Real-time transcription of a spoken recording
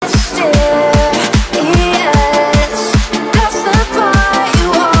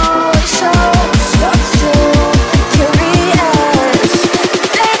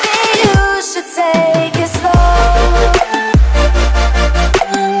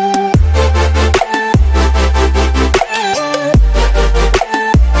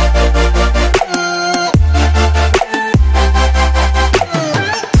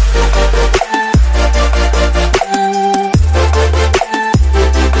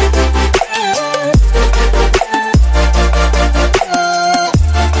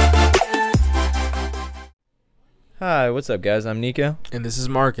Hi, what's up, guys? I'm Nico. And this is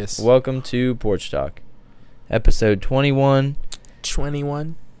Marcus. Welcome to Porch Talk, episode 21.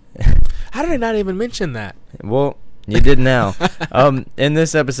 21? How did I not even mention that? Well, you did now. In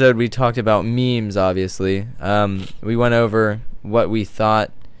this episode, we talked about memes, obviously. We went over what we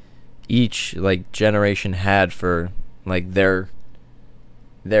thought each, generation had for, their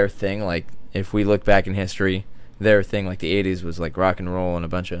thing. Like, if we look back in history, their thing, the 80s was, rock and roll and a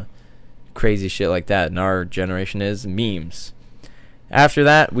bunch of crazy shit like that, and our generation is memes. After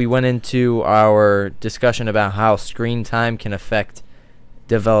that, we went into our discussion about how screen time can affect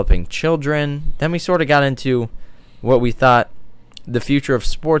developing children. Then we sort of got into what we thought the future of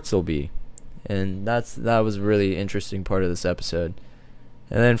sports will be, and that was a really interesting part of this episode.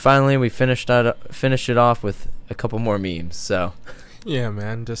 And then finally, we finished it off with a couple more memes. So yeah,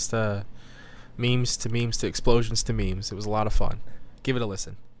 man, just memes to explosions to memes. It was a lot of fun. Give it a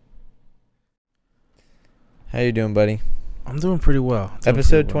listen. How you doing, buddy? I'm doing pretty well.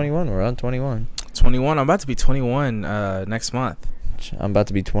 Episode 21. We're on 21. 21. I'm about to be 21 next month. I'm about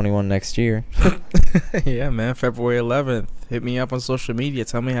to be 21 next year. Yeah, man. February 11th. Hit me up on social media.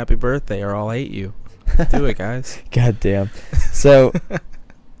 Tell me happy birthday or I'll hate you. Do it, guys. God damn. So,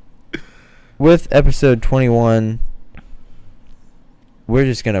 with episode 21, we're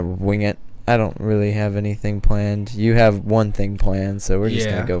just going to wing it. I don't really have anything planned. You have one thing planned, so we're just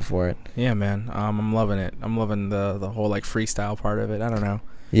going to go for it. Yeah, man. I'm loving it. I'm loving the whole, freestyle part of it. I don't know.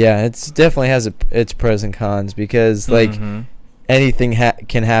 Yeah, it's definitely has its pros and cons because, anything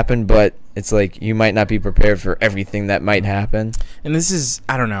can happen, but it's you might not be prepared for everything that might happen. And this is,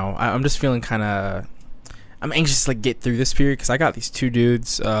 I don't know, I'm just feeling kind of, I'm anxious to get through this period because I got these two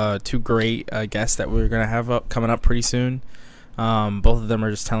dudes, two great guests that we're going to have coming up pretty soon. Both of them are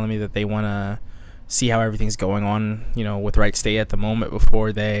just telling me that they want to see how everything's going on, with Wright State at the moment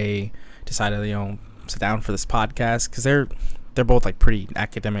before they decide to, sit down for this podcast because they're both pretty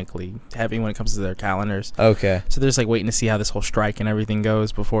academically heavy when it comes to their calendars. Okay. So they're just waiting to see how this whole strike and everything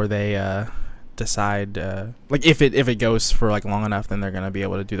goes before they decide. If it goes for long enough, then they're gonna be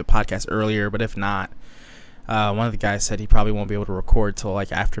able to do the podcast earlier. But if not, one of the guys said he probably won't be able to record till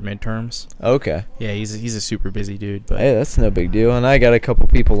after midterms. Okay. Yeah, he's a super busy dude. But hey, that's no big deal. And I got a couple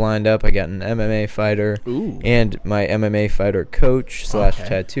people lined up. I got an MMA fighter. Ooh. And my MMA fighter coach /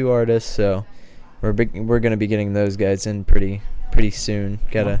 tattoo artist. So we're gonna be getting those guys in pretty soon.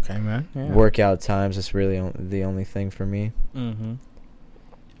 Gotta work out times. That's really the only thing for me. Mm-hmm.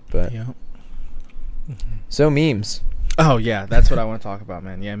 But yeah. Mm-hmm. So memes. Oh yeah, that's what I want to talk about,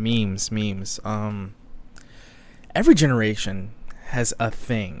 man. Yeah, memes. Every generation has a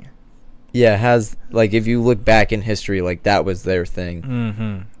thing. Yeah, has if you look back in history, that was their thing.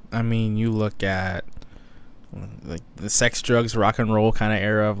 Mm-hmm. I mean, you look at the sex, drugs, rock and roll kind of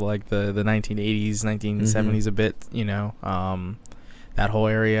era of the 1980s, 1970s a bit, that whole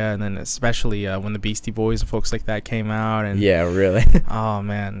area, and then especially when the Beastie Boys and folks like that came out. And yeah, really. Oh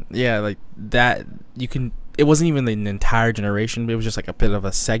man, yeah, that it wasn't even the entire generation, but it was just a bit of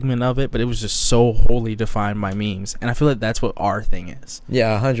a segment of it, but it was just so wholly defined by memes, and I feel that's what our thing is.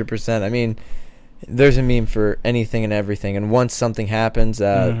 Yeah, 100%. I mean, there's a meme for anything and everything, and once something happens,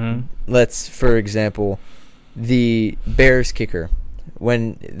 let's, for example, the Bears kicker,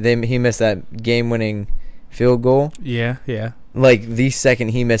 when he missed that game-winning field goal. Yeah. The second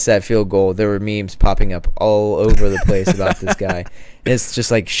he missed that field goal, there were memes popping up all over the place about this guy. It's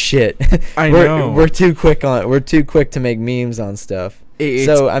just shit. I know. We're too quick to make memes on stuff.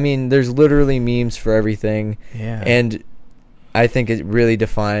 So I mean, there's literally memes for everything. Yeah. And I think it really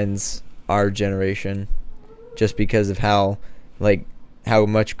defines our generation, just because of how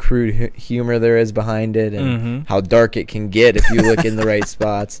much crude humor there is behind it, and how dark it can get if you look in the right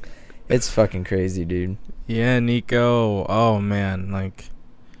spots. It's fucking crazy, dude. Yeah, Nico. Oh man,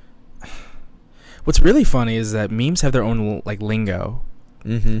 what's really funny is that memes have their own lingo.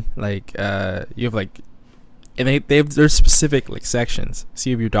 Mm-hmm. You have and there's specific sections. So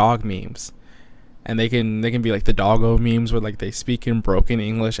you have your dog memes, and they can be the doggo memes where they speak in broken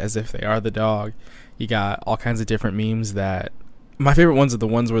English as if they are the dog. You got all kinds of different memes that. My favorite ones are the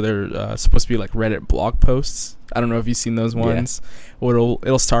ones where they're supposed to be Reddit blog posts. I don't know if you've seen those ones. Yeah. Or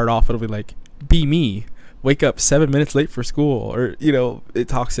it'll start off. It'll be be me. Wake up 7 minutes late for school, or it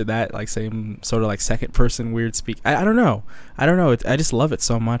talks to that same sort of second person weird speak. I don't know. I just love it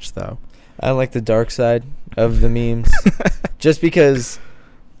so much though. I like the dark side of the memes, just because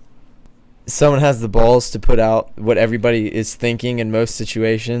someone has the balls to put out what everybody is thinking in most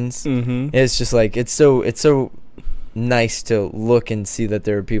situations. Mm-hmm. It's just it's so nice to look and see that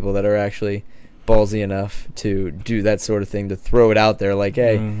there are people that are actually ballsy enough to do that sort of thing, to throw it out there like,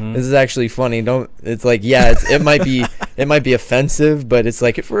 hey, Mhm. this is actually funny. Don't, it's like, yeah, it might be it might be offensive, but it's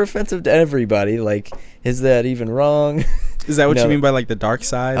like, if we're offensive to everybody, like, is that even wrong? Is that what No. you mean by like the dark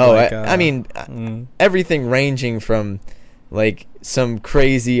side? Oh, like, I mean, mm. everything ranging from like some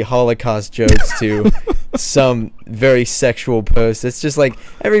crazy Holocaust jokes to some very sexual posts. It's just like,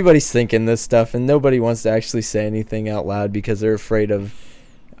 everybody's thinking this stuff and nobody wants to actually say anything out loud because they're afraid of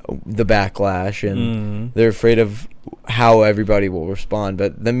the backlash, and they're afraid of how everybody will respond.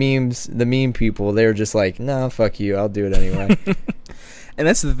 But the meme people, they're just like, nah, fuck you, I'll do it anyway. And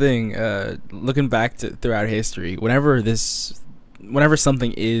that's the thing, looking back throughout history, whenever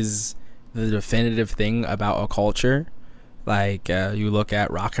something is the definitive thing about a culture, like you look at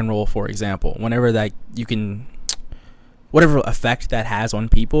rock and roll, for example, whenever that whatever effect that has on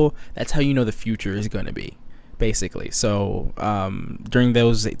people, that's how you know the future is going to be, basically. So during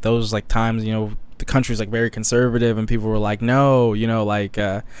those like times, you know, the country's like very conservative and people were like, no, you know, like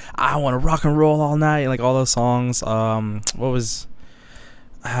I want to rock and roll all night, like all those songs. What was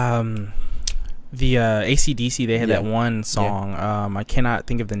the AC/DC, they had that one song, I cannot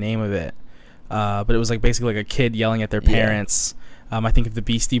think of the name of it, but it was like basically like a kid yelling at their parents. I think of the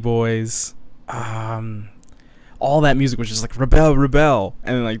Beastie Boys. All that music was just like rebel,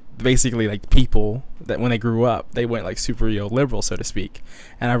 and then like basically like people that when they grew up, they went like super liberal, so to speak.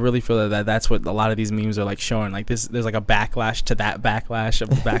 And I really feel that's what a lot of these memes are like showing. Like there's like a backlash to that backlash of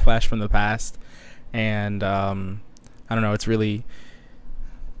the backlash from the past. And I don't know, it's really,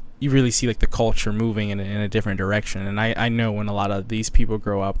 you really see like the culture moving in a different direction. And I know when a lot of these people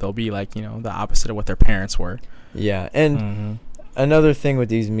grow up, they'll be like, you know, the opposite of what their parents were. Yeah, and another thing with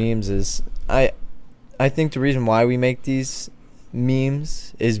these memes is I think the reason why we make these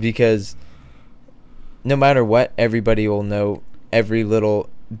memes is because no matter what, everybody will know every little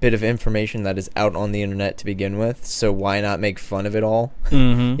bit of information that is out on the internet to begin with. So why not make fun of it all?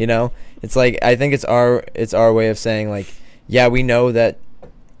 You know, it's like, I think it's our way of saying like, yeah, we know that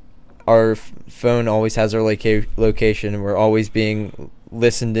our phone always has our location, and we're always being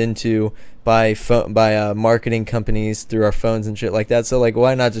listened into by marketing companies through our phones and shit like that. So like,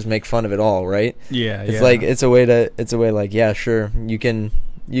 why not just make fun of it all, right? It's like, it's a way like, yeah, sure, you can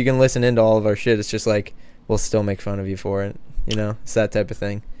listen into all of our shit. It's just like, we'll still make fun of you for it, you know? It's that type of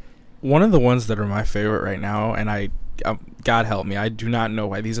thing. One of the ones that are my favorite right now, and God help me, I do not know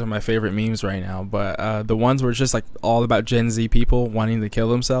why these are my favorite memes right now, but the ones where it's just like all about Gen Z people wanting to kill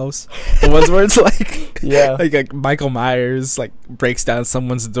themselves. The ones where it's like, like Michael Myers like breaks down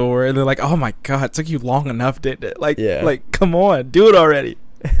someone's door, and they're like, oh my God, it took you long enough, didn't it? Like come on, do it already.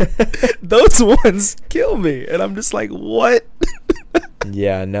 Those ones kill me, and I'm just like, what?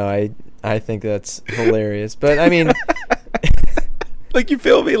 Yeah, no, I think that's hilarious, but I mean, like, you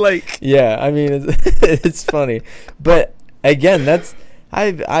feel me? Like, yeah, I mean, it's funny, but again,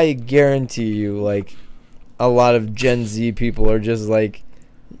 I guarantee you, like, a lot of Gen Z people are just like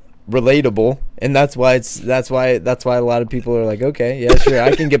relatable, and that's why a lot of people are like, okay, yeah, sure,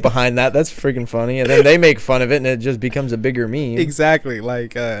 I can get behind that. That's freaking funny, and then they make fun of it, and it just becomes a bigger meme. Exactly,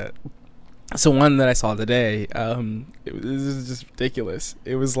 like, so one that I saw today, it was just ridiculous.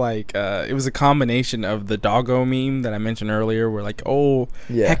 It was like, it was a combination of the doggo meme that I mentioned earlier, where like, oh,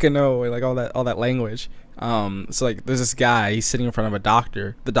 hecka no, like all that language. So like, there's this guy, he's sitting in front of a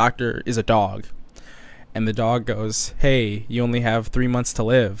doctor. The doctor is a dog, and the dog goes, hey, you only have 3 months to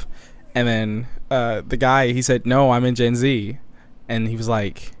live. And then the guy, he said, no, I'm in Gen Z. And he's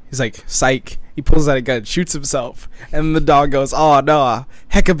like, psych. He pulls out a gun, shoots himself, and the dog goes, oh no,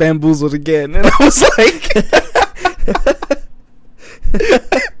 hecka bamboozled again. And I was like,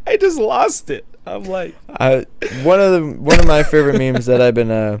 I just lost it. I'm like, one of my favorite memes that I've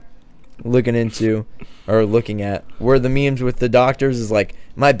been looking at were the memes with the doctors. Is like,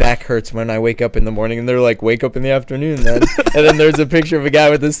 my back hurts when I wake up in the morning, and they're like, wake up in the afternoon then. And then there's a picture of a guy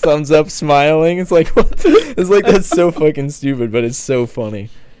with his thumbs up smiling. It's like, what? It's like, that's so fucking stupid, but it's so funny.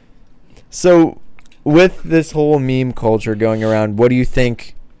 So with this whole meme culture going around, what do you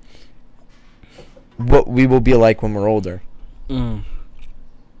think what we will be like when we're older? I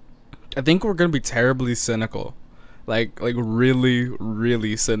think we're gonna be terribly cynical, like really,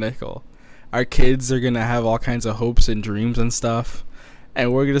 really cynical. Our kids are gonna have all kinds of hopes and dreams and stuff,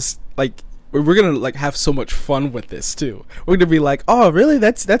 and we're just like, we're gonna like have so much fun with this too. We're gonna be like, oh really,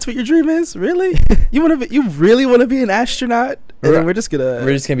 that's what your dream is? Really? You really want to be an astronaut? And then we're just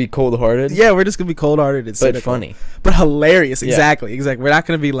gonna be cold-hearted. Yeah, we're just gonna be cold-hearted and cynical, but funny, but hilarious. Exactly. We're not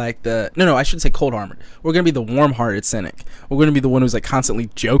gonna be like I shouldn't say cold-hearted. We're gonna be the warm-hearted cynic. We're gonna be the one who's like constantly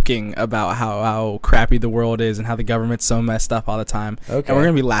joking about how crappy the world is and how the government's so messed up all the time. Okay. And we're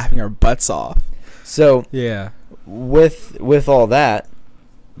gonna be laughing our butts off. So Yeah, with all that,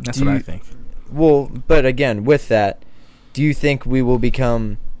 that's Do what I you- think. well, but again, with that, do you think we will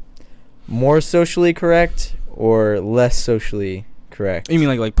become more socially correct or less socially correct? You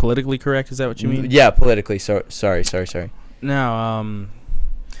mean like politically correct? Is that what you mean? Yeah, politically. Sorry. No,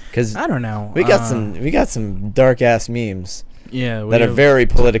 Because I don't know. we got some dark ass memes Yeah, that are very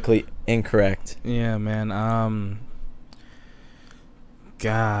politically incorrect. Yeah, man.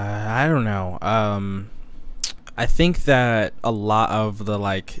 God, I don't know. I think that a lot of the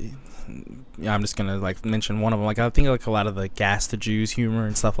yeah, I'm just gonna mention one of them. I think a lot of the gas the Jews humor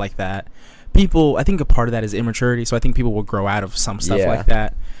and stuff like that. I think a part of that is immaturity. So I think people will grow out of some stuff Yeah. like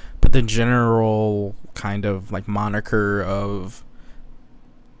that. But the general kind of moniker of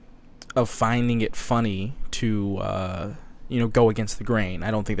finding it funny to go against the grain,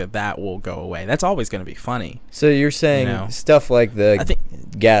 I don't think that will go away. That's always going to be funny. So you're saying stuff like the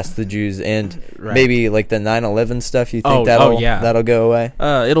gas the Jews and maybe like the 9/11 stuff. You think that'll go away?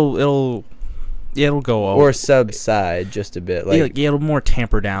 It'll go away or subside just a bit. It'll more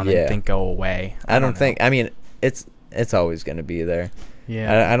tamper down than think go away. I don't think. I mean, it's always going to be there.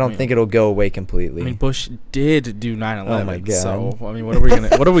 Yeah, I don't think it'll go away completely. I mean, Bush did do 9/11. Oh my God. So I mean, what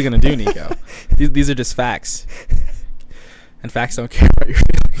are we gonna do, Nico? These are just facts, and facts don't care about your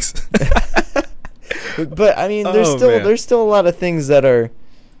feelings. But I mean, there's still a lot of things that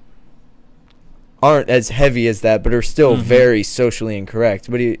aren't as heavy as that, but are still very socially incorrect.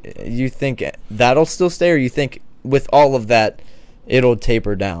 But do you think that'll still stay, or you think with all of that, it'll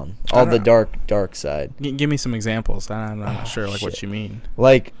taper down? All the dark side. Give me some examples. I'm not sure what you mean.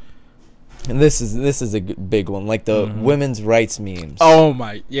 And this is a big one, like the women's rights memes. Oh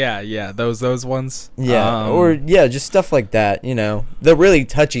my, yeah, those ones. Yeah, just stuff like that. The really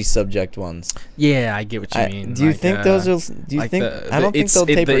touchy subject ones. Yeah, I get what you mean. Do you think those are? Do you think? I don't think they'll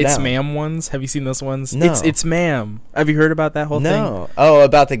taper down. It's ma'am ones. Have you seen those ones? No. It's ma'am. Have you heard about that whole thing? No. Oh,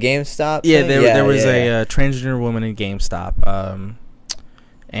 about the GameStop. Yeah, thing? there was a transgender woman in GameStop.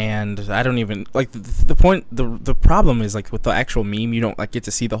 And I don't even the point. The problem is with the actual meme, you don't get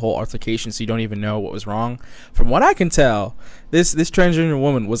to see the whole altercation, so you don't even know what was wrong. From what I can tell, this transgender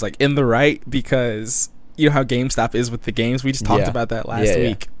woman was in the right, because you know how GameStop is with the games. We just talked about that last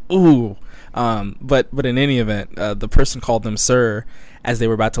week. Ooh. But in any event, the person called them sir as they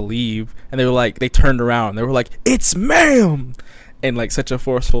were about to leave, and they turned around. They were like, "It's ma'am," in such a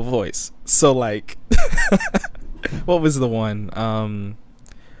forceful voice. So what was the one?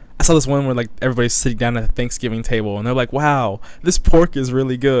 I saw this one where everybody's sitting down at a Thanksgiving table, and they're like, "Wow, this pork is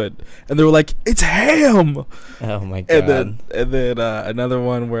really good," and they were like, "It's ham." Oh my God. And then another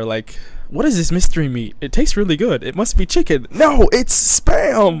one where "What is this mystery meat? It tastes really good. It must be chicken." No, it's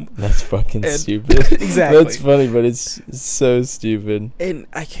spam. That's fucking stupid. Exactly. That's funny, but it's so stupid. And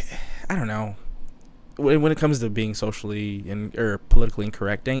I don't know. When it comes to being socially or politically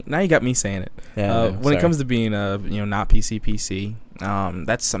incorrect, now you got me saying it. Yeah. When it comes to being not PC,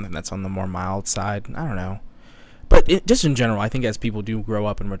 that's something that's on the more mild side. I don't know, but just in general, I think as people do grow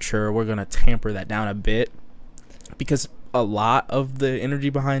up and mature, we're gonna tamper that down a bit, because a lot of the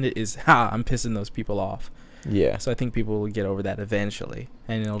energy behind it is I'm pissing those people off. Yeah. So I think people will get over that eventually,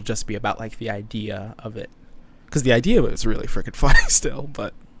 and it'll just be about the idea of it, because the idea of it is really freaking funny still,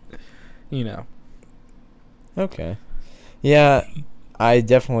 but Okay. Yeah, I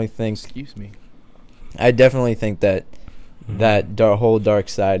definitely think. Excuse me. I definitely think that whole dark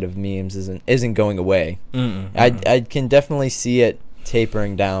side of memes isn't going away. I can definitely see it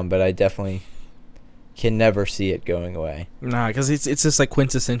tapering down, but I definitely can never see it going away. Nah, because it's just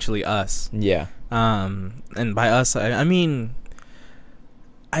quintessentially us. Yeah. And by us, I mean,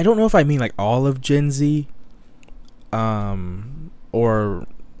 I don't know if I mean all of Gen Z, or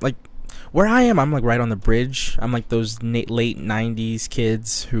where I am, I'm right on the bridge. I'm those late 90s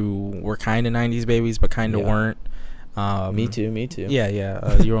kids who were kind of 90s babies but kind of weren't. Me too. Yeah.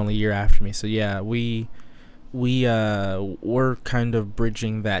 You're only a year after me, so yeah, we're kind of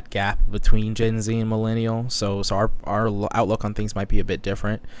bridging that gap between Gen Z and millennial. So our outlook on things might be a bit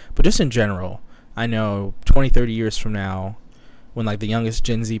different, but just in general, I know 20, 30 years from now, when the youngest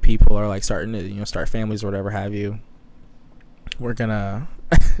Gen Z people are starting to start families or whatever have you, we're gonna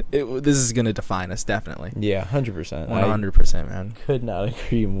this is gonna define us, definitely. Yeah, 100%. 100%, man. Could not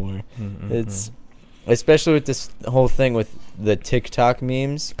agree more. It's especially with this whole thing with the TikTok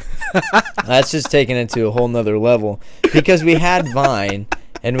memes. That's just taken it to a whole nother level, because we had Vine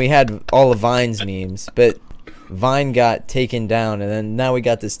and we had all of Vine's memes, but Vine got taken down, and then now we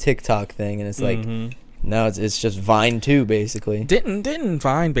got this TikTok thing, and it's now it's just Vine 2, basically. Didn't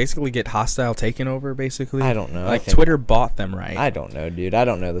Vine basically get hostile taken over, basically? I don't know. Twitter bought them, right? I don't know, dude. I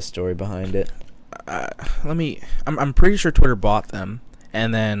don't know the story behind it. I'm pretty sure Twitter bought them,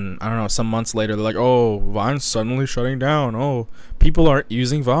 and then I don't know, some months later they're like, oh, Vine's suddenly shutting down. Oh, people aren't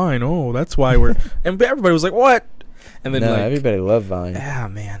using Vine. Oh, that's why we're and everybody was like, what? And then No, like, everybody loved Vine. yeah,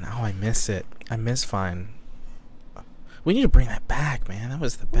 man. Oh, I miss it. I miss Vine. We need to bring that back, man. That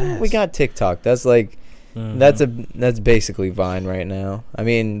was the best. Well, we got TikTok. That's like that's basically Vine right now. I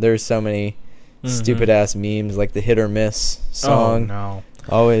mean, there's so many stupid ass memes like the hit or miss song. Oh no.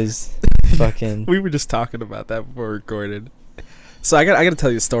 Always fucking. We were just talking about that before we recorded. So I got to tell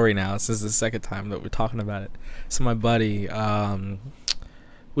you a story now. This is the second time that we're talking about it. So my buddy,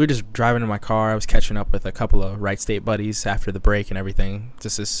 we were just driving in my car. I was catching up with a couple of Wright State buddies after the break and everything.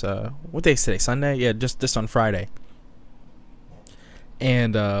 Just this, what day is today? Sunday? Yeah, just on Friday.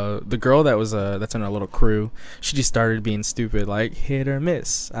 And the girl that was that's in our little crew, she just started being stupid, like hit or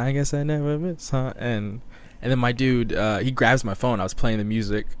miss. I guess I never miss, huh? And then my dude, he grabs my phone. I was playing the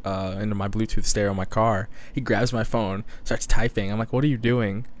music into my Bluetooth stereo in my car. He grabs my phone, starts typing. I'm like, what are you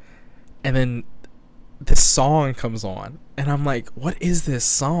doing? And then this song comes on, and I'm like, what is this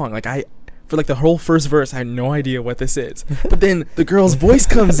song? Like, for like the whole first verse, I had no idea what this is. But then the girl's voice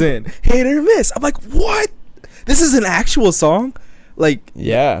comes in, hit or miss. I'm like, what? This is an actual song? Like,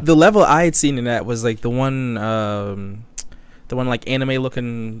 Yeah. the level I had seen in that was like the one like anime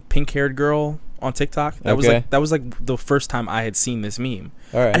looking pink haired girl on TikTok. That was like the first time I had seen this meme.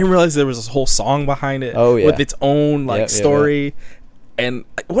 All right. I didn't realize there was this whole song behind it. Oh, yeah. With its own like Yep, story. And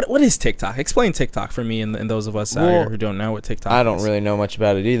what is TikTok? Explain TikTok for me and those of us out here who don't know what TikTok is. I don't really know much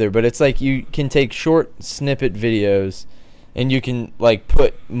about it either, but it's like you can take short snippet videos and you can like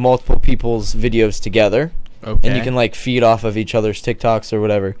put multiple people's videos together. Okay. And you can like feed off of each other's TikToks or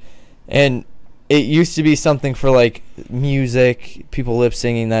whatever. And it used to be something for like music, people lip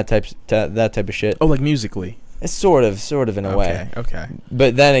singing, that type of shit. Oh, like Musically. It's sort of in a way. Okay.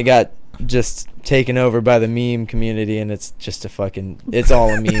 But then it got just taken over by the meme community, and it's just it's all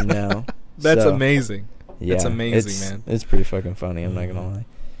a meme now. That's So, amazing. Yeah, That's amazing, man. It's pretty fucking funny. I'm not gonna lie.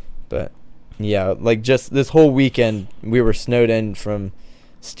 But yeah, like just this whole weekend, we were snowed in from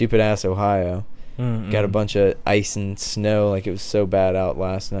stupid ass Ohio. Got a bunch of ice and snow. Like it was so bad out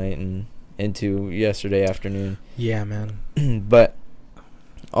last night and into yesterday afternoon. Yeah, man. But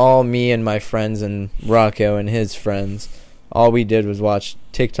all me and my friends and Rocco and his friends, all we did was watch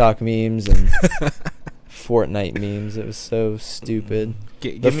TikTok memes and Fortnite memes. It was so stupid.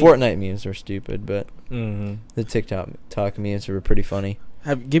 The Fortnite memes were stupid, but the TikTok memes were pretty funny.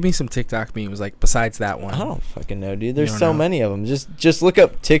 Give me some TikTok memes, like besides that one. I don't fucking know, dude. There's don't so know? many of them. Just look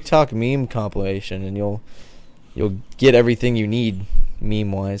up TikTok meme compilation, and you'll get everything you need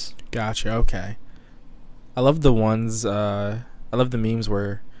meme wise. Gotcha. Okay. I love the ones. I love the memes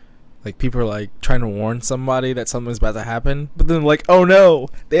where, like, people are like trying to warn somebody that something's about to happen, but then like, oh no,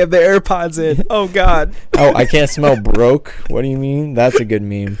 they have their AirPods in. Oh God. Oh, I can't smell broke. What do you mean? That's a good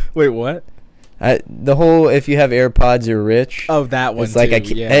meme. Wait, what? The whole if you have AirPods you're rich. Oh, that one. It's like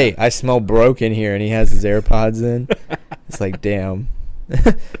too, yeah. hey, I smell broke in here, and he has his AirPods in. It's like, damn.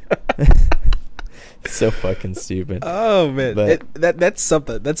 It's so fucking stupid. Oh man, But- that's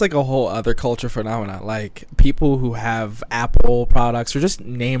something. That's like a whole other culture phenomenon. Like people who have Apple products or just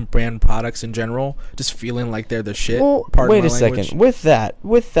name brand products in general, just feeling like they're the shit. Well, Pardon wait my a language. second.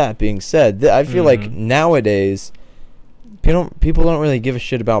 With that being said, I feel like nowadays people don't really give a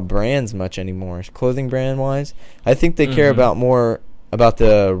shit about brands much anymore. Clothing brand wise, I think they care about more about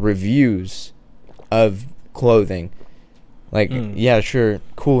the reviews of clothing. Like, yeah, sure,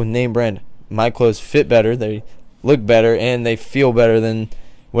 cool name brand. My clothes fit better, they look better, and they feel better than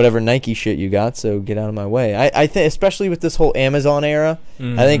whatever Nike shit you got. So get out of my way. I think, especially with this whole Amazon era,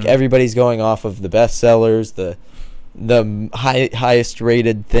 I think everybody's going off of the best sellers, the highest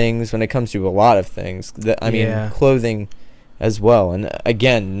rated things when it comes to a lot of things. I mean, clothing as well. And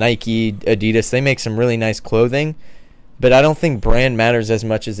again, Nike, Adidas, they make some really nice clothing, but I don't think brand matters as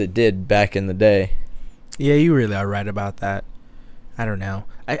much as it did back in the day. Yeah, you really are right about that. I don't know.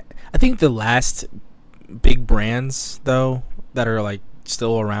 I think the last big brands though that are like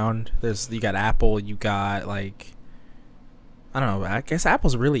still around, you got Apple, you got like, I don't know, I guess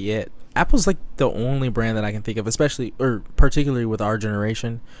Apple's really it. Apple's like the only brand that I can think of, especially or particularly with our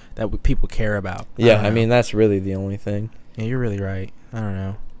generation, that people care about. Yeah, I mean that's really the only thing. Yeah, you're really right. I don't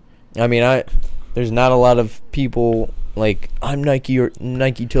know. I mean, there's not a lot of people like I'm Nike or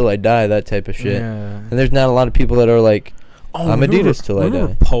Nike till I die, that type of shit. Yeah. And there's not a lot of people that are like, I'm Adidas till I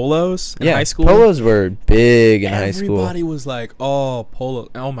die. Polos in high school? Polos were big in high school. Everybody was like, oh, polo.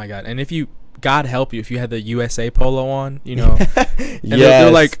 Oh my God. And if you God help you if you had the USA polo on, you know. And Yes.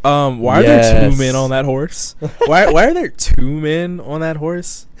 they're like, why are there two Yes. men on that horse? Why are there two men on that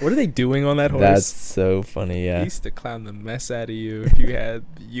horse? What are they doing on that horse? That's so funny. He Yeah. used to clown the mess out of you if you had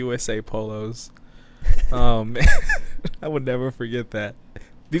USA polos. Man, I would never forget that.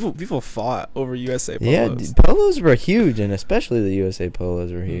 People fought over USA polos. Yeah, polos were huge, and especially the USA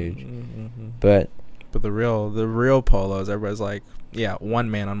polos were huge. Mm-hmm. But But the real polos, everybody's like, yeah, one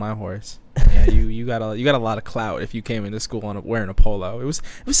man on my horse. Yeah, you got a lot of clout if you came into school wearing a polo. It was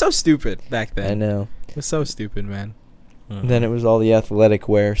so stupid back then. I know. It was so stupid, man. Then it was all the athletic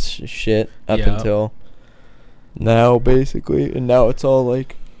wear shit up Yeah. until now, basically, and now it's all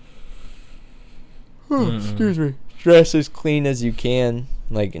like, excuse me, dress as clean as you can,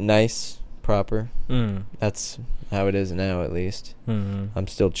 like nice, proper. That's how it is now, at least. I'm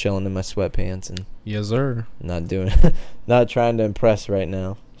still chilling in my sweatpants and Yes, sir. not doing, not trying to impress right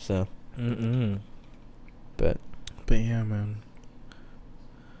now. So, but yeah, man.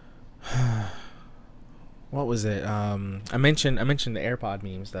 What was it? I mentioned the AirPod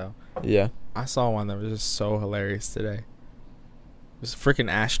memes though. yeah, I saw one that was just so hilarious today. There's freaking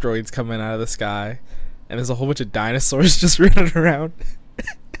asteroids coming out of the sky, and there's a whole bunch of dinosaurs just running around,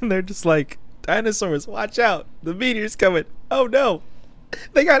 and they're just like, "Dinosaurs, watch out! The meteor's coming! Oh no,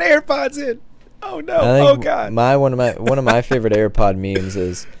 they got AirPods in! Oh no! I think Oh god!" one of my favorite AirPod memes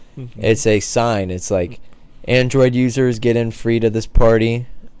is it's a sign. It's like Android users get in free to this party.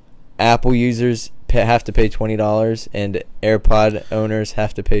 Apple users have to pay $20, and AirPod owners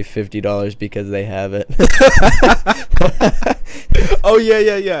have to pay $50 because they have it. Oh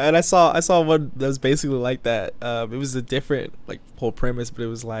yeah. And I saw one that was basically like that. It was a different like whole premise, but it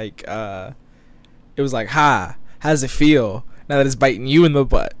was like, "Ha, how does it feel now that it's biting you in the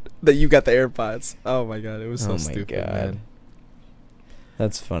butt that you got the AirPods?" Oh my god, it was so stupid, man.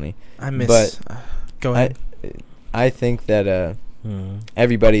 That's funny. I miss. But Go ahead. I think that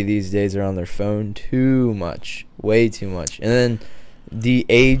everybody these days are on their phone too much, way too much, and then the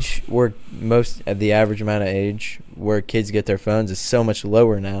age where the average amount of age where kids get their phones is so much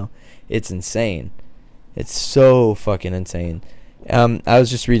lower now. It's insane. It's so fucking insane. I was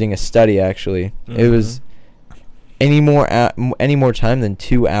just reading a study actually. It was any more time than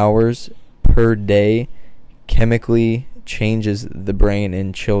 2 hours per day chemically changes the brain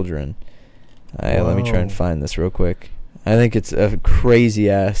in children. Let me try and find this real quick. I think it's a crazy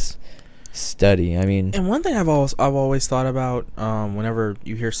ass study. I mean, And one thing I've always thought about, whenever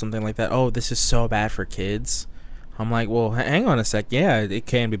you hear something like that, oh, this is so bad for kids. I'm like, well, hang on a sec. Yeah, it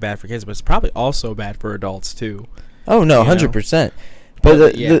can be bad for kids, but it's probably also bad for adults too. oh no, 100%.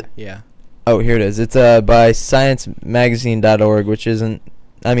 But yeah. oh, here it is. It's by sciencemagazine.org, which isn't.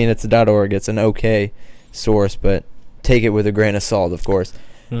 I mean, it's a .org. It's an okay source, but take it with a grain of salt, of course.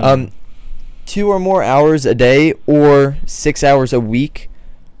 2 or more hours a day or 6 hours a week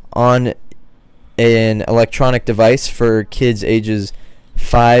on an electronic device for kids ages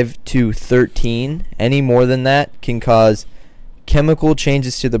 5 to 13. Any more than that can cause chemical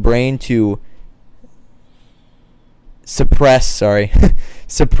changes to the brain to suppress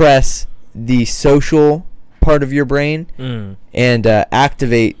the social part of your brain and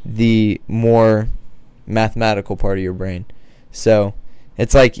activate the more mathematical part of your brain. So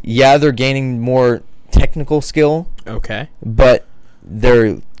it's like, yeah, they're gaining more technical skill, Okay. but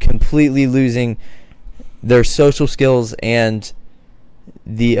they're completely losing their social skills and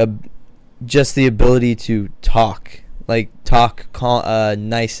the just the ability to talk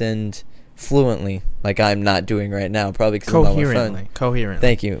nice and fluently, like I'm not doing right now, probably because I'm on my phone. Coherently.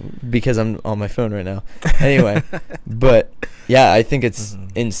 Thank you, because I'm on my phone right now. Anyway, but yeah, I think it's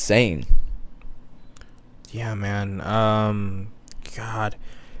insane. Yeah, man. God,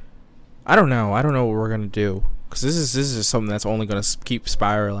 I don't know what we're gonna do, because this is something that's only gonna keep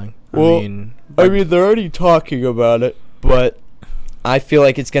spiraling. Well, I mean, they're already talking about it, but I feel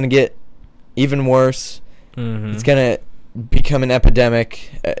like it's gonna get even worse. It's gonna become an epidemic.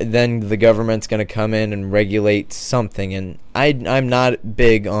 Then the government's gonna come in and regulate something, and I'm not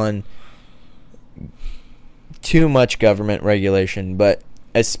big on too much government regulation, but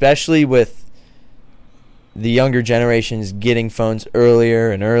especially with the younger generations getting phones earlier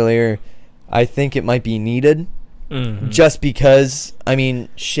and earlier, I think it might be needed. Just because, I mean,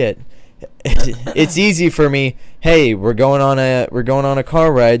 shit, it's easy for me. Hey, we're going on a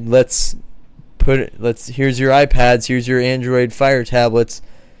car ride. Here's your iPads. Here's your Android Fire tablets.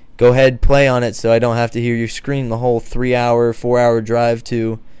 Go ahead, play on it, so I don't have to hear you scream the whole 3-hour, 4-hour drive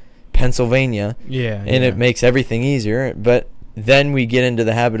to Pennsylvania. and, and it makes everything easier. But then we get into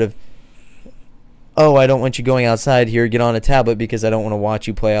the habit of, hey, we're going on a car ride. Let's here's your iPads, here's your Android Fire tablets. Go ahead, play on it, so I don't have to hear you scream the whole 3-hour, 4-hour drive to Pennsylvania. And it makes everything easier. But then we get into the habit of, oh, I don't want you going outside. Here, get on a tablet because I don't want to watch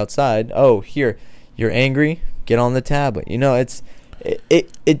you play outside. Oh, here, you're angry. Get on the tablet.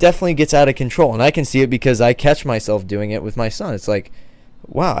 It definitely gets out of control, and I can see it because I catch myself doing it with my son. It's like,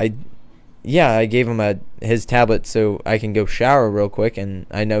 wow, I gave him his tablet so I can go shower real quick, and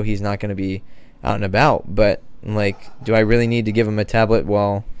I know he's not going to be out and about. But like, do I really need to give him a tablet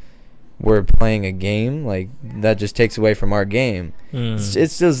while we're playing a game? Like, that just takes away from our game. It's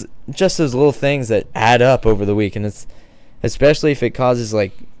just those little things that add up over the week, and it's especially if it causes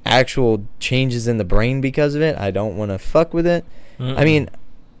like actual changes in the brain because of it. I don't want to fuck with it. I mean,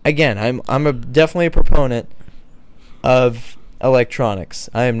 again, I'm definitely a proponent of electronics.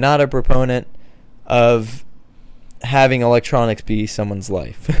 I am not a proponent of having electronics be someone's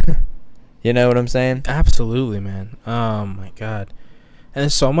life. You know what I'm saying? Absolutely, man. Oh my god. And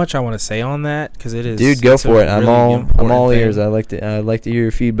there's so much I want to say on that because it is. Dude, go for it. I'm all thing. ears. I'd like to hear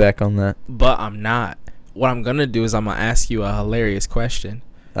your feedback on that. But I'm not. What I'm gonna do is I'm gonna ask you a hilarious question.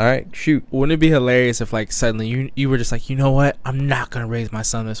 All right, shoot. Wouldn't it be hilarious if like suddenly you were just like, you know what? I'm not gonna raise my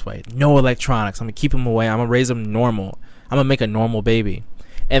son this way. No electronics. I'm gonna keep him away. I'm gonna raise him normal. I'm gonna make a normal baby.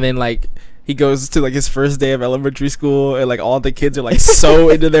 And then like he goes to like his first day of elementary school and like all the kids are like so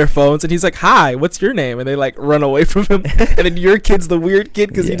into their phones and he's like, hi, what's your name? And they like run away from him. And then your kid's the weird kid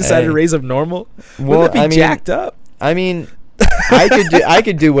because you decided to raise him normal. Well, Wouldn't that be jacked up? I mean, I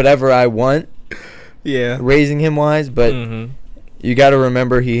could do whatever I want. Yeah. Raising him wise, but you got to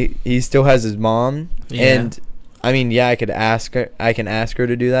remember he still has his mom, and I mean, I can ask her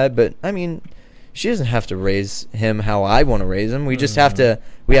to do that, but I mean, she doesn't have to raise him how I want to raise him. We just have to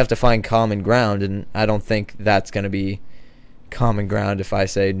find common ground, and I don't think that's going to be common ground if I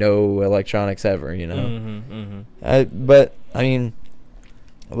say no electronics ever, you know. But I mean,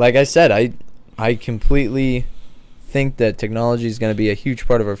 like I said, I completely think that technology is going to be a huge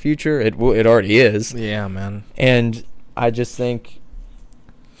part of our future. It already is. Yeah, man. And I just think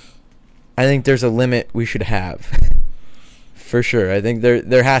there's a limit we should have. For sure. I think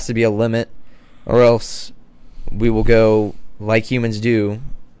there has to be a limit, or else we will go like humans do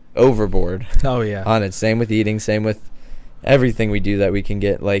overboard. Oh yeah. On it. Same with eating, same with everything we do that we can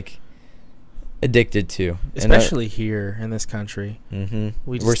get like addicted to. Especially here in this country.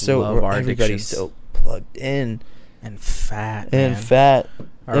 We just love our everybody's addictions. so plugged in. And fat, and man. fat.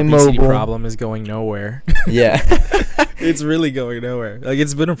 Our immobile. obesity problem is going nowhere. Yeah. It's really going nowhere. Like,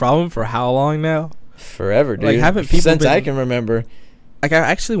 it's been a problem for how long now? Forever, dude. Like, haven't people since I can remember. Like, I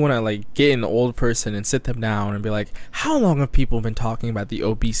actually want to like get an old person and sit them down and be like, how long have people been talking about the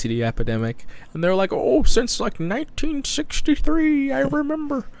obesity epidemic? And they're like, oh, since like 1963, I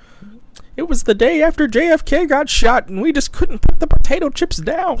remember. It was the day after JFK got shot and we just couldn't put the potato chips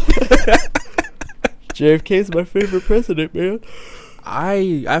down. JFK's my favorite president, man.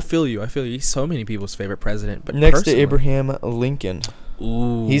 I feel you. He's so many people's favorite president. But next to Abraham Lincoln.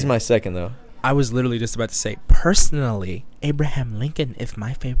 Ooh. He's my second, though. I was literally just about to say, personally, Abraham Lincoln is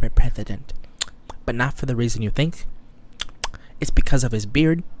my favorite president. But not for the reason you think. It's because of his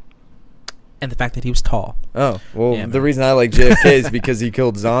beard and the fact that he was tall. Oh, well, yeah, the reason I like JFK is because he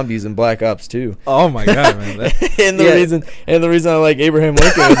killed zombies in Black Ops 2. Oh my god, man. And the reason I like Abraham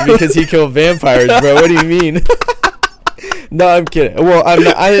Lincoln is because he killed vampires, bro. What do you mean? No, I'm kidding. Well,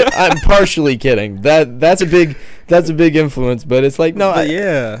 I'm partially kidding. That's a big influence, but it's like no.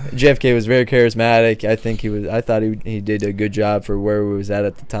 Yeah. JFK was very charismatic. I thought he did a good job for where we was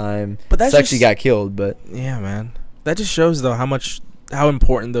at the time. But that's actually got killed. But yeah, man. That just shows though how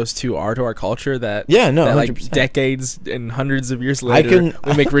important those two are to our culture. That that, like decades and hundreds of years later,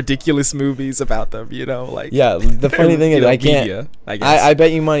 we make ridiculous movies about them. You know, like yeah. The funny thing is, I can't. Media, I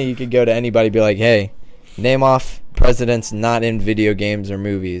bet you money you could go to anybody and be like, hey, name off presidents not in video games or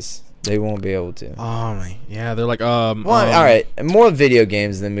movies. They won't be able to. Oh my, yeah, they're like all right, more video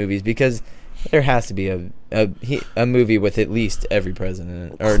games than movies because there has to be a movie with at least every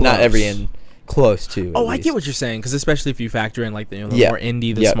president or not every in close to. Oh, I get what you're saying because especially if you factor in like the more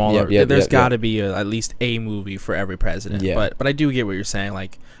indie, the smaller, there's got to be at least a movie for every president. Yeah. But I do get what you're saying.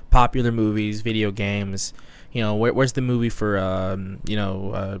 Like popular movies, video games. You know, where's the movie for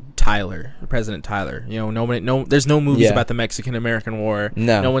Tyler, President Tyler? You know, there's no movies about the Mexican-American War.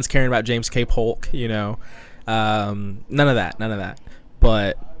 No one's caring about James K. Polk. You know, none of that.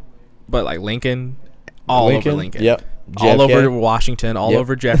 But like Lincoln, over Lincoln. Yep. JFK. All over Washington, all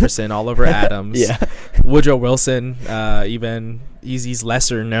over Jefferson, all over Adams. Yeah. Woodrow Wilson, even he's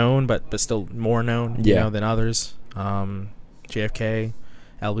lesser known, but still more known, than others. JFK,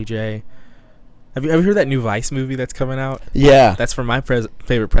 LBJ. Have you ever heard that new Vice movie that's coming out? Yeah. That's from my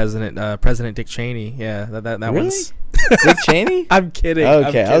favorite president, President Dick Cheney. Yeah, that Really? one's. Dick Cheney? I'm kidding. Okay,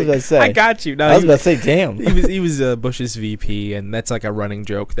 I'm kidding. I was about to say. I got you. No, I was about to say, damn. he was Bush's VP, and that's like a running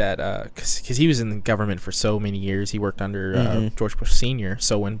joke that because he was in the government for so many years, he worked under George Bush Sr.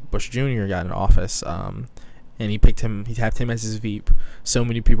 So when Bush Jr. got in office, and he tapped him as his VP. So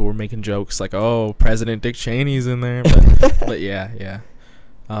many people were making jokes like, "Oh, President Dick Cheney's in there," but yeah.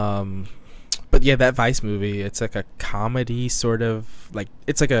 But yeah, that Vice movie, it's like a comedy sort of, like,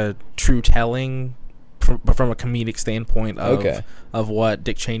 it's like a true telling but from a comedic standpoint of what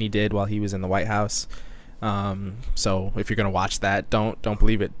Dick Cheney did while he was in the White House. So if you're going to watch that, don't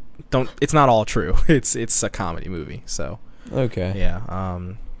believe it. It's not all true. It's a comedy movie. So Okay. yeah,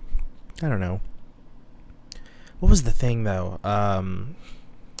 I don't know. What was the thing though?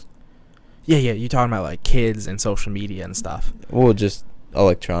 Yeah, you talking about like kids and social media and stuff. Well, just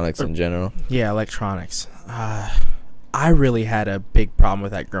electronics in general. Yeah, electronics. I really had a big problem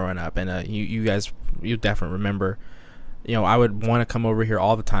with that growing up, and you guys, you definitely remember. You know, I would want to come over here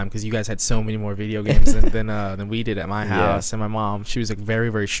all the time because you guys had so many more video games than we did at my house. Yeah. And my mom, she was like very,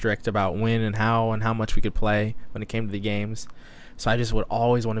 very strict about when and how much we could play when it came to the games. So I just would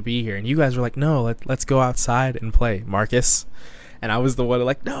always want to be here, and you guys were like, "No, let's go outside and play, Marcus." And I was the one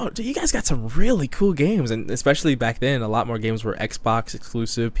like, "No, dude, you guys got some really cool games." And especially back then, a lot more games were Xbox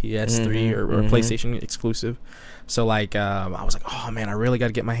exclusive, PS3 or PlayStation exclusive. So like, I was like, "Oh man, I really got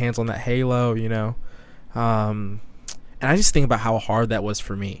to get my hands on that Halo," you know. And I just think about how hard that was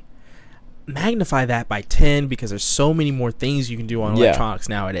for me. Magnify that by 10 because there's so many more things you can do on electronics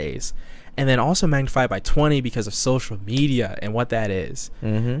nowadays. And then also magnify it by 20 because of social media and what that is.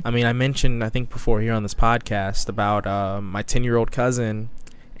 I mean, I mentioned, I think before here on this podcast about my 10-year-old cousin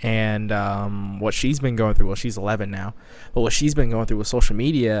and what she's been going through. Well, she's 11 now. But what she's been going through with social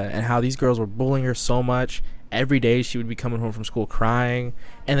media and how these girls were bullying her so much. Every day she would be coming home from school crying.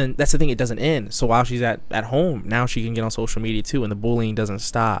 And then that's the thing, it doesn't end. So while she's at home, now she can get on social media too, and the bullying doesn't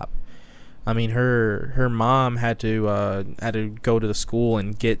stop. I mean, her mom had to go to the school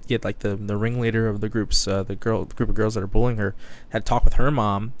and get like the ringleader of the groups, the group of girls that are bullying her, had to talk with her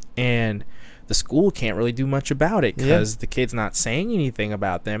mom, and the school can't really do much about it because the kid's not saying anything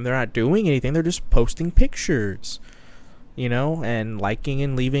about them. They're not doing anything. They're just posting pictures, you know, and liking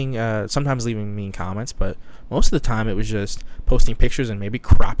and leaving, sometimes leaving mean comments, but most of the time it was just posting pictures and maybe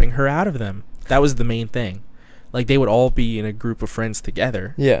cropping her out of them. That was the main thing. Like, they would all be in a group of friends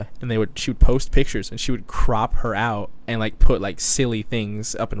together. Yeah. And she would post pictures, and she would crop her out and, like, put, like, silly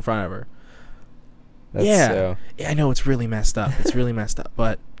things up in front of her. Yeah, I know, it's really messed up. It's really messed up.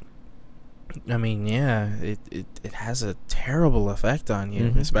 But, I mean, yeah, it has a terrible effect on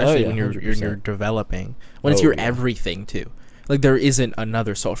you, especially when you're developing. When it's your everything, too. Like, there isn't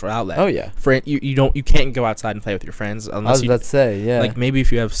another social outlet. Oh yeah, you can't go outside and play with your friends unless I was about to say, like, maybe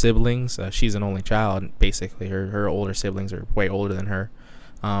if you have siblings. She's an only child. Basically, her older siblings are way older than her.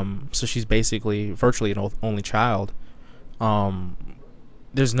 So she's basically virtually an only child.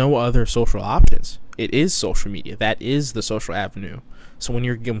 There's no other social options. It is social media. That is the social avenue. So when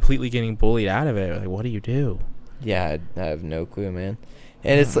you're completely getting bullied out of it, like, what do you do? Yeah, I have no clue, man.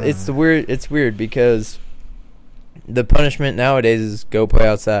 And it's weird. It's weird because the punishment nowadays is go play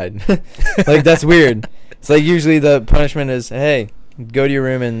outside. Like, that's weird. It's like usually the punishment is, hey, go to your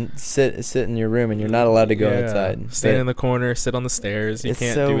room and sit in your room, and you're not allowed to go outside. Stand in the corner, sit on the stairs. You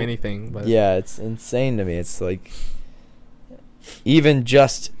can't do anything. But yeah, it's insane to me. It's like even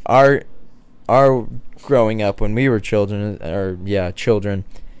just our growing up when we were children,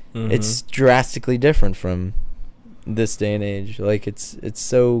 it's drastically different from this day and age. Like, it's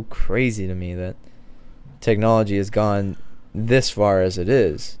so crazy to me that technology has gone this far as it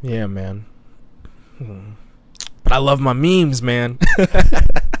is. Yeah, man. But I love my memes, man.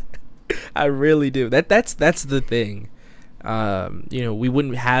 I really do. That's the thing. You know, we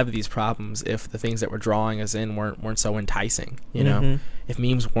wouldn't have these problems if the things that were drawing us in weren't so enticing. You know, if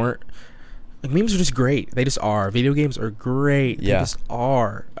memes weren't. Like, memes are just great. They just are. Video games are great. They just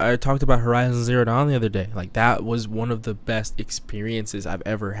are. I talked about Horizon Zero Dawn the other day. Like, that was one of the best experiences I've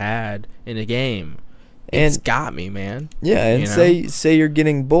ever had in a game. It's got me, man. Yeah, and say you're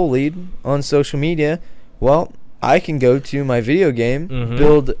getting bullied on social media. Well, I can go to my video game,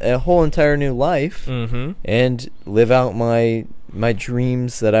 build a whole entire new life, and live out my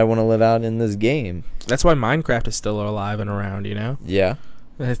dreams that I want to live out in this game. That's why Minecraft is still alive and around, you know? Yeah.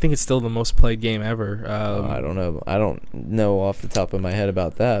 I think it's still the most played game ever. I don't know. I don't know off the top of my head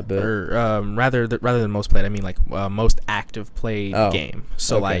about that, but rather than most played, I mean like most active played game.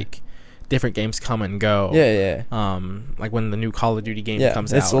 So like different games come and go. Yeah. Like when the new Call of Duty game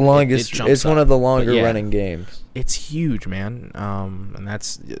comes it's out, the longest. It's one of the longer running games. It's huge, man. And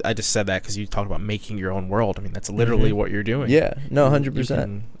I just said that because you talked about making your own world. I mean, that's literally what you're doing. Yeah, no,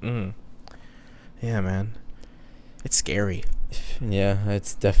 100%. Yeah, man. It's scary. Yeah,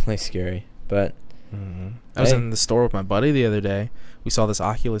 it's definitely scary. But I was in the store with my buddy the other day. We saw this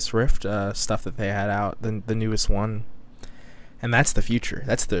Oculus Rift stuff that they had out, the newest one. And that's the future.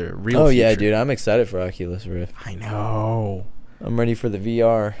 That's the real future. Oh, yeah, dude. I'm excited for Oculus Rift. I know. I'm ready for the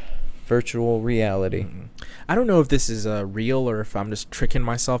VR, virtual reality. I don't know if this is real or if I'm just tricking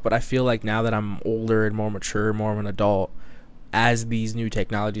myself, but I feel like now that I'm older and more mature, more of an adult, as these new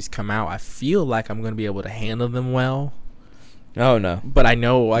technologies come out, I feel like I'm going to be able to handle them well. Oh, no. But I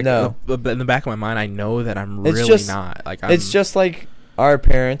know, like, no. In the back of my mind, I know that I'm really not. Like, it's just like our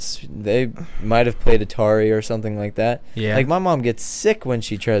parents. They might have played Atari or something like that. Yeah. Like, my mom gets sick when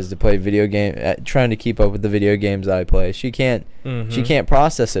she tries to play video game, trying to keep up with the video games I play. She can't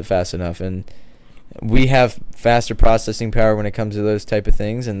process it fast enough, and we have faster processing power when it comes to those type of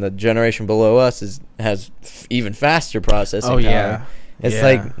things, and the generation below us has even faster processing power. Yeah. It's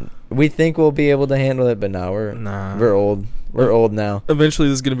like we think we'll be able to handle it, but no, we're old. We're old now. Eventually,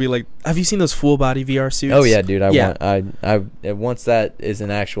 this is gonna be like. Have you seen those full body VR suits? Oh yeah, dude. Once that is an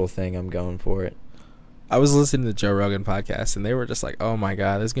actual thing, I'm going for it. I was listening to the Joe Rogan podcast, and they were just like, "Oh my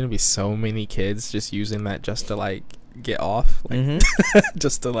god, there's gonna be so many kids just using that just to like get off, like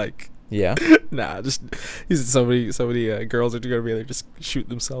just to like." Yeah. Just so many girls are gonna be there just shoot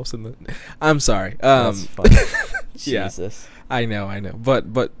themselves in the. I'm sorry. That's funny. Jesus. Yeah, I know.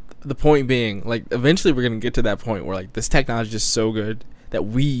 But the point being, like, eventually we're gonna get to that point where like this technology is just so good that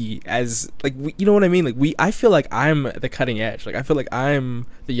you know what I mean? Like I feel like I'm the cutting edge. Like I feel like I'm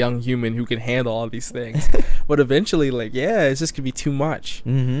the young human who can handle all these things. But eventually, like, it's just gonna be too much.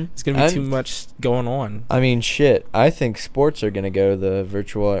 It's gonna be too much going on. I mean, shit. I think sports are gonna go the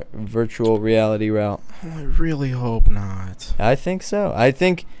virtual reality route. I really hope not. I think so. I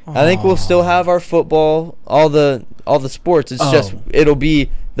think we'll still have our football, all the sports. It's just it'll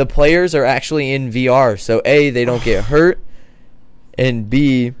be the players are actually in VR. So A, they don't get hurt. And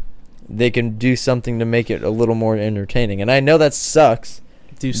B, they can do something to make it a little more entertaining. And I know that sucks.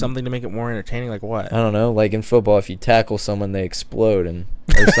 Do something to make it more entertaining, like what? I don't know. Like in football, if you tackle someone, they explode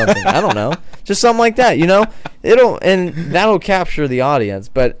or something. I don't know. Just something like that, you know? That'll capture the audience.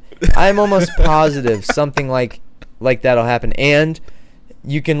 But I'm almost positive something like that'll happen. And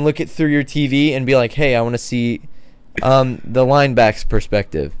you can look it through your TV and be like, hey, I want to see the lineback's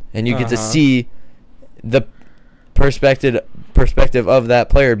perspective. And you get to see the perspective of that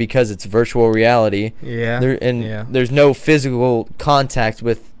player because it's virtual reality. Yeah. There's no physical contact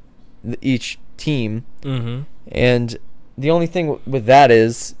with each team. And the only thing with that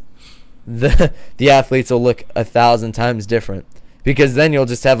is the athletes will look 1,000 times different because then you'll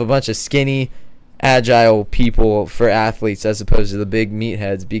just have a bunch of skinny, agile people for athletes as opposed to the big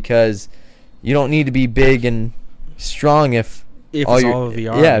meatheads because you don't need to be big and strong if it's all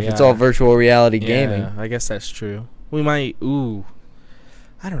VR. Yeah, if it's all virtual reality gaming. I guess that's true. We might.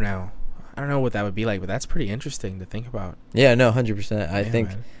 I don't know. I don't know what that would be like, but that's pretty interesting to think about. Yeah, no, 100%. I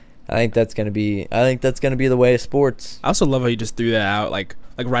think that's gonna be the way of sports. I also love how you just threw that out, like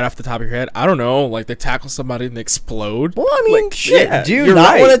right off the top of your head. I don't know, like they tackle somebody and they explode. Well, I mean, shit. Do you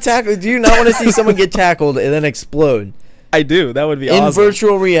not want to tackle? Do you not want to see someone get tackled and then explode? I do. That would be awesome. In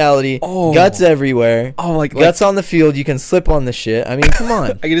virtual reality, guts everywhere. Guts on the field. You can slip on the shit. I mean, come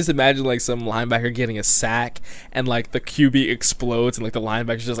on. I can just imagine like some linebacker getting a sack and like the QB explodes and like the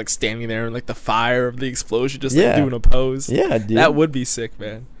linebacker's just like standing there and like the fire of the explosion just like doing a pose. Yeah, dude. That would be sick,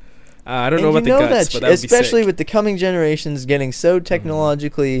 man. I don't know about the guts, but that would be sick. Especially with the coming generations getting so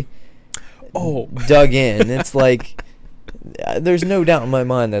technologically dug in. It's like... There's no doubt in my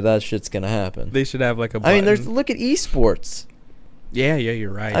mind that shit's gonna happen. They should have like a button. I mean, look at esports. Yeah,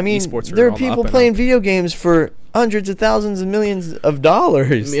 you're right. I mean, there are people playing video games for hundreds of thousands and millions of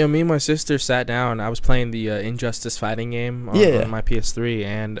dollars. Me and my sister sat down. I was playing the Injustice fighting game on my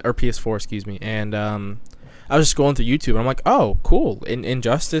PS3 or PS4, excuse me. And I was just going through YouTube. And I'm like, oh, cool.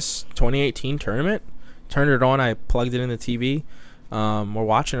 Injustice 2018 tournament. Turned it on. I plugged it in the TV. We're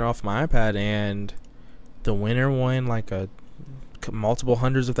watching it off my iPad, and the winner won like multiple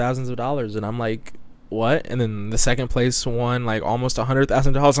hundreds of thousands of dollars, and I'm like, what? And then the second place won like almost $100,000,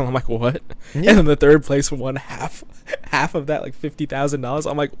 and I'm like, what? Yeah. And then the third place won half of that, like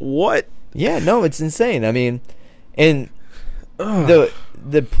 $50,000. I'm like, what? Yeah, no, it's insane. I mean, and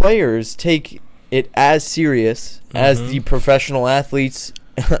the players take it as serious as the professional athletes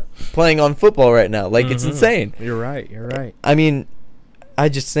playing on football right now. Like, it's insane. You're right. I mean,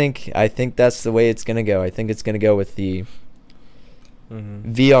 I think that's the way it's gonna go. I think it's gonna go with the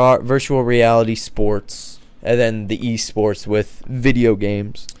Mm-hmm. VR, virtual reality sports, and then the esports with video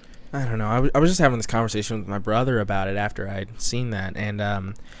games. I don't know. I was just having this conversation with my brother about it after I'd seen that,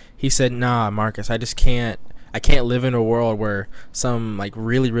 and he said, "Nah, Marcus, I just can't. I can't live in a world where some like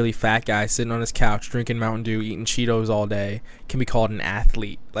really really fat guy sitting on his couch drinking Mountain Dew, eating Cheetos all day can be called an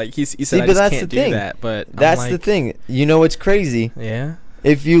athlete." Like he said, I just can't do that. But that's the thing. You know what's crazy? Yeah.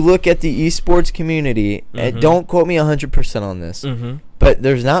 If you look at the esports community, and don't quote me 100% on this, but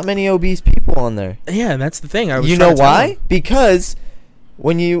there's not many obese people on there. Yeah, and that's the thing. You know why? Because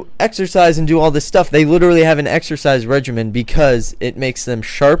when you exercise and do all this stuff, they literally have an exercise regimen because it makes them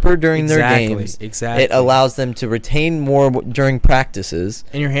sharper during their games. Exactly. It allows them to retain more during practices.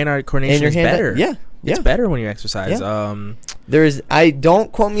 And your hand-eye coordination is better. Yeah. It's better when you exercise. Yeah. There is. I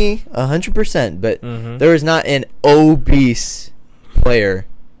don't quote me 100%, but there is not an obese player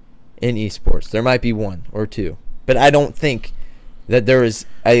in esports. There might be one or two, but I don't think that there is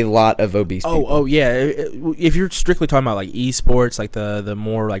a lot of obese people. Oh yeah. If you're strictly talking about like esports, like the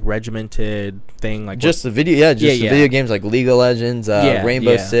more like regimented thing, like just the video, the video games like League of Legends,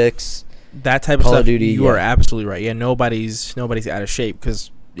 Rainbow Six, that type of Call stuff. of Duty. You are absolutely right. Yeah, nobody's out of shape because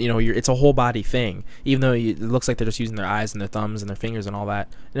it's a whole body thing. Even though it looks like they're just using their eyes and their thumbs and their fingers and all that.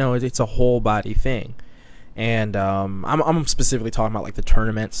 No, it's a whole body thing. And I'm specifically talking about like the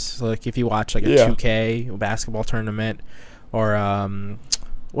tournaments. So like if you watch like a 2K basketball tournament, or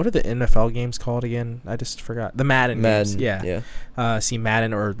what are the NFL games called again? I just forgot. The Madden games. Yeah. See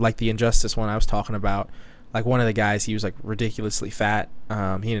Madden, or like the Injustice one I was talking about. Like one of the guys, he was like ridiculously fat. He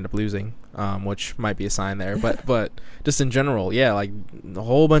ended up losing, which might be a sign there. But just in general, yeah, like a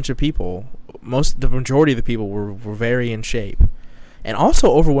whole bunch of people. The majority of the people were very in shape. And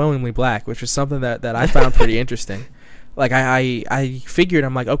also overwhelmingly black, which is something that I found pretty interesting. Like, I figured,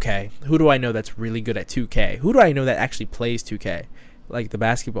 I'm like, okay, who do I know that's really good at 2K? Who do I know that actually plays 2K? Like, the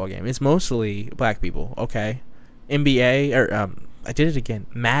basketball game. It's mostly black people, okay? NBA, or, I did it again,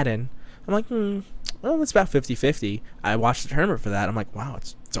 Madden. I'm like, well, it's about 50-50. I watched the tournament for that. I'm like, wow,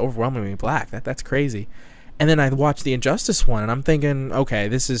 it's overwhelmingly black. That's crazy. And then I watched the Injustice one, and I'm thinking, okay,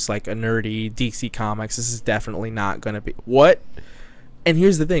 this is like a nerdy DC Comics. This is definitely not going to be... What? And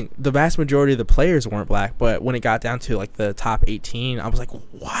here's the thing. The vast majority of the players weren't black, but when it got down to, like, the top 18, I was like,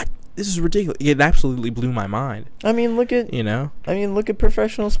 what? This is ridiculous. It absolutely blew my mind. I mean, look at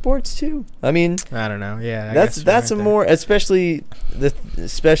professional sports, too. I mean... I don't know. Yeah, that's a more... Especially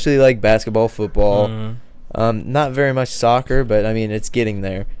like basketball, football. Not very much soccer, but, I mean, it's getting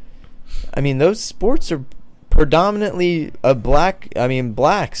there. I mean, those sports are predominantly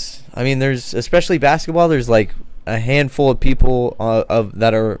blacks. I mean, there's... Especially basketball, there's, like... a handful of people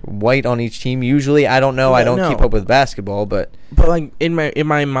that are white on each team. Usually, I don't know. I don't keep up with basketball, but like in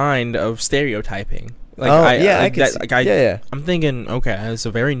my mind of stereotyping, like I'm thinking, okay, it's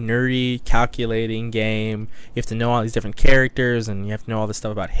a very nerdy, calculating game. You have to know all these different characters, and you have to know all this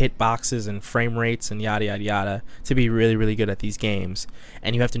stuff about hitboxes and frame rates and yada yada yada to be really really good at these games.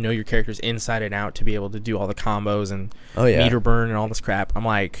 And you have to know your characters inside and out to be able to do all the combos and meter burn and all this crap. I'm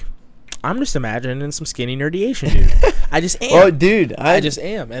like, I'm just imagining some skinny nerdy Asian dude. I just am. Oh, dude, I just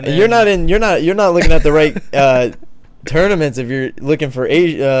am. And you're not looking at the right tournaments if you're looking for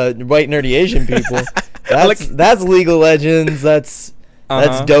white nerdy Asian people. That's League of Legends. That's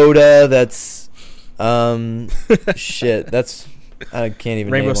Dota. That's shit. That's I can't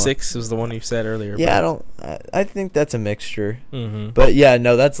even. Rainbow Six was the one you said earlier. Yeah, I think that's a mixture. But yeah,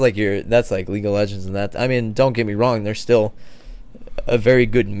 no, that's like League of Legends and that. I mean, don't get me wrong. There's still a very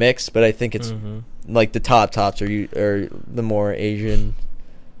good mix, but I think it's like the tops are the more Asian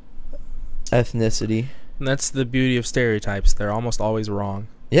ethnicity. And that's the beauty of stereotypes. They're almost always wrong.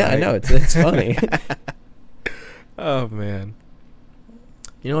 Yeah, right? I know. It's funny. Oh, man.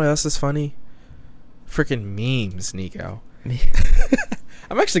 You know what else is funny? Freaking memes, Nico.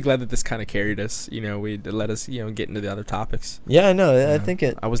 I'm actually glad that this kind of carried us. We let us, get into the other topics. Yeah, I know. I think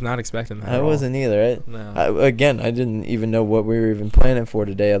it. I was not expecting that. I wasn't either. No. I didn't even know what we were even planning for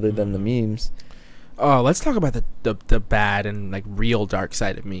today, other than the memes. Oh, let's talk about the bad and like real dark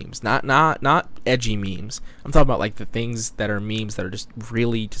side of memes. Not edgy memes. I'm talking about like the things that are memes that are just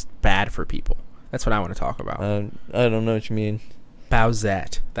really just bad for people. That's what I want to talk about. I don't know what you mean.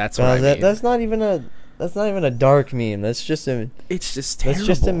 Bowsette. That's what I mean. That's not even a dark meme. It's just terrible. That's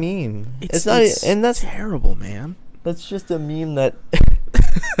just a meme. It's that's terrible, man. That's just a meme that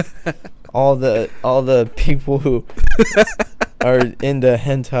all the people who are into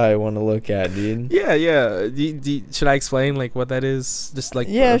hentai want to look at, dude. Yeah. Should I explain like what that is? Just like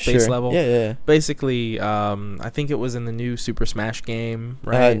Yeah, base sure. level. Yeah. Basically, I think it was in the new Super Smash game,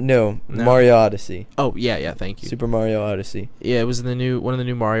 right? No, No? Mario Odyssey. Oh yeah. Thank you. Super Mario Odyssey. Yeah, it was in one of the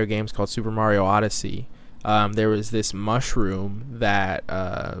new Mario games called Super Mario Odyssey. There was this mushroom that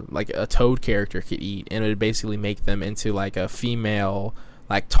like a Toad character could eat, and it would basically make them into like a female,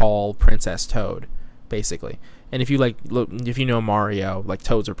 like tall Princess Toad, basically. And if you like look, if you know Mario, like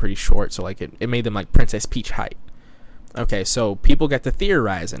Toads are pretty short, so like it made them like Princess Peach height. Okay, so people get to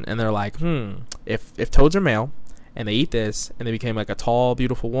theorizing, and they're like, if Toads are male, and they eat this, and they became like a tall,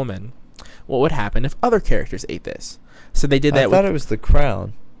 beautiful woman, what would happen if other characters ate this? So they did that. I thought it was the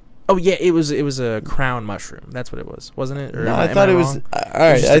crown. Oh yeah, it was a crown mushroom. That's what it was, wasn't it? Or No, am I thought it was. wrong? All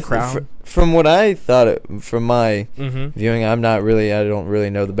right, just a crown? From what I thought, from my Mm-hmm. viewing, I don't really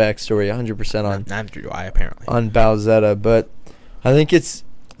know the backstory 100% on Neither do I, apparently. Bowsetta, but I think it's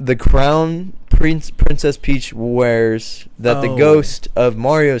the crown Princess Peach wears that the Oh. ghost of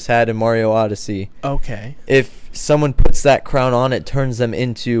Mario's had in Mario Odyssey. Okay. If someone puts that crown on, it turns them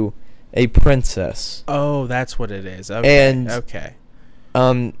into a princess. Oh, that's what it is. Okay. And okay.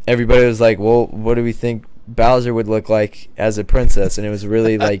 Everybody was like, well, what do we think Bowser would look like as a princess? And it was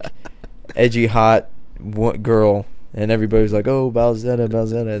really like edgy, hot girl. And everybody was like, oh, Bowsetta.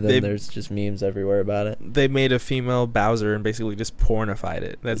 Then there's just memes everywhere about it. They made a female Bowser and basically just pornified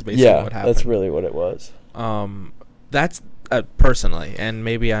it. That's basically what happened. That's really what it was. That's personally, and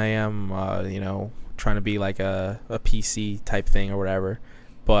maybe I am, trying to be like a PC type thing or whatever,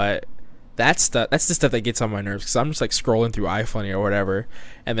 but that's the stuff that gets on my nerves, because I'm just like scrolling through iFunny or whatever,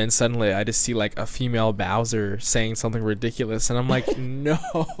 and then suddenly I just see like a female Bowser saying something ridiculous, and I'm like, no.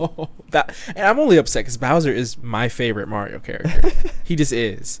 And I'm only upset because Bowser is my favorite Mario character. He just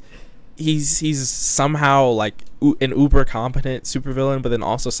is. He's somehow like an uber competent supervillain, but then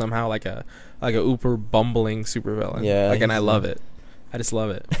also somehow like a uber bumbling supervillain. Yeah, and I love it. I just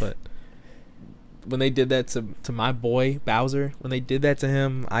love it. But when they did that to my boy Bowser, when they did that to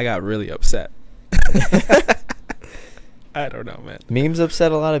him, I got really upset. I don't know, man. Memes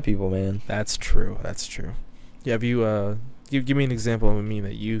upset a lot of people, man. That's true. Yeah, have you give me an example of a meme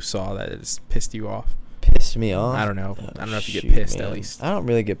that you saw that has pissed you off? Pissed me off? I don't know. I don't know if you Shoot, get pissed, man. at least. I don't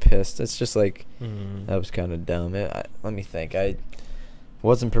really get pissed. It's just like, Mm. that was kind of dumb. Let me think. I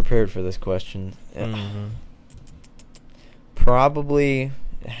wasn't prepared for this question. Mm-hmm. Probably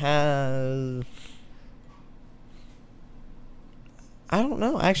has... I don't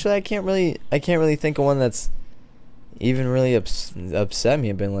know. Actually, I can't really think of one that's even really upset me.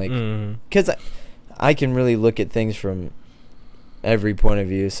 I've been like, because I can really look at things from every point of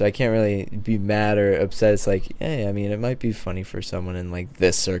view, so I can't really be mad or upset. It's like, hey, I mean, it might be funny for someone in like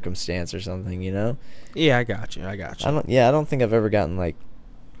this circumstance or something, you know? Yeah, I got you. I don't think I've ever gotten like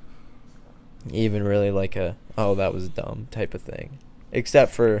even really like a, oh, that was dumb type of thing,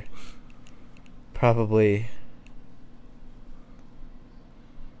 except for probably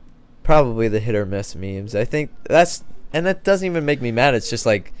the hit or miss memes. I think that doesn't even make me mad. It's just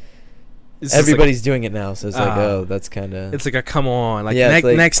like everybody's doing it now, so it's like, oh, that's kind of. It's like a come on, like, Yeah, it's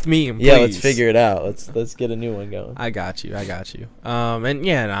like, next meme. Yeah, please. let's figure it out. Let's get a new one going. I got you. And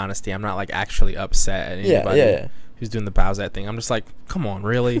yeah, in honesty, I'm not like actually upset at anybody Yeah. who's doing the Bowser thing. I'm just like, come on,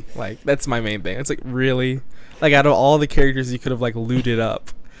 really? Like, that's my main thing. It's like, really? Like, out of all the characters you could have like looted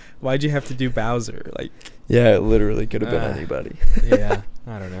up, why'd you have to do Bowser? Like, Yeah, it literally could have been anybody. yeah,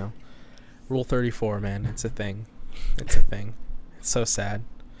 I don't know. Rule 34, man. It's a thing. It's so sad.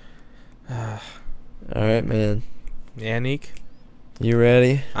 All right, man. Yeah, Neek? You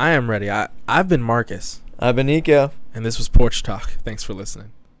ready? I am ready. I've been Marcus. I've been Nico. And this was Porch Talk. Thanks for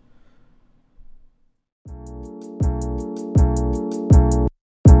listening.